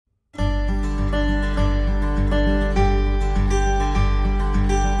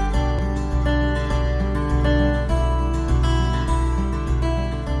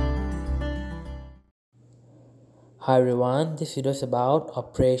Hi everyone, this video is about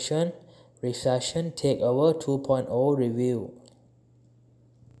Operation Recession Takeover 2.0 review.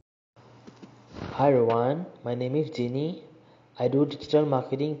 Hi everyone, my name is Ginny. I do digital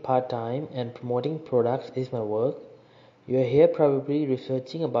marketing part-time and promoting products is my work. You are here probably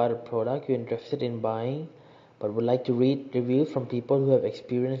researching about a product you're interested in buying but would like to read reviews from people who have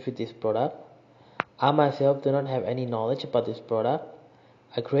experience with this product. I myself do not have any knowledge about this product.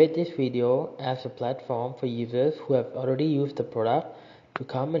 I create this video as a platform for users who have already used the product to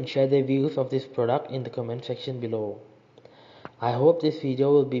come and share their views of this product in the comment section below. I hope this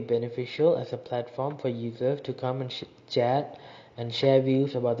video will be beneficial as a platform for users to come and chat and share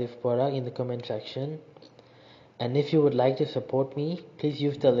views about this product in the comment section. And if you would like to support me, please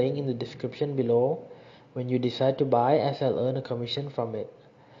use the link in the description below when you decide to buy, as I'll earn a commission from it.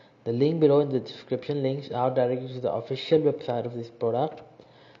 The link below in the description links out directly to the official website of this product,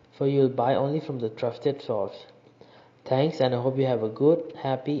 so you'll buy only from the trusted source. Thanks, and I hope you have a good,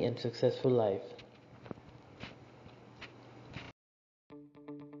 happy, and successful life.